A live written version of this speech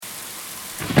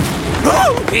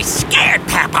It's scared,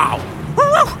 Papaw.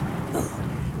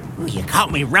 You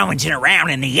caught me rummaging around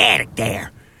in the attic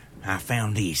there. I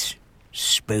found these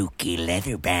spooky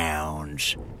leather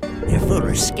bounds. They're full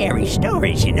of scary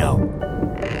stories, you know.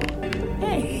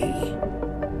 Hey,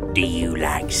 do you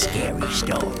like scary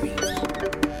stories?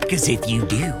 Because if you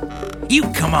do, you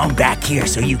come on back here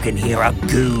so you can hear a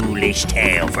ghoulish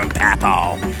tale from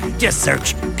Papaw. Just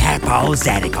search Papaw's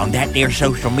Attic on that there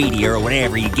social media or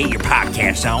whatever you get your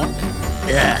podcast on.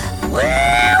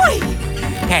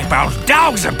 Papaw's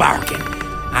dogs are barking.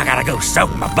 I gotta go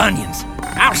soak my bunions.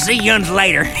 I'll see yuns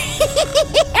later.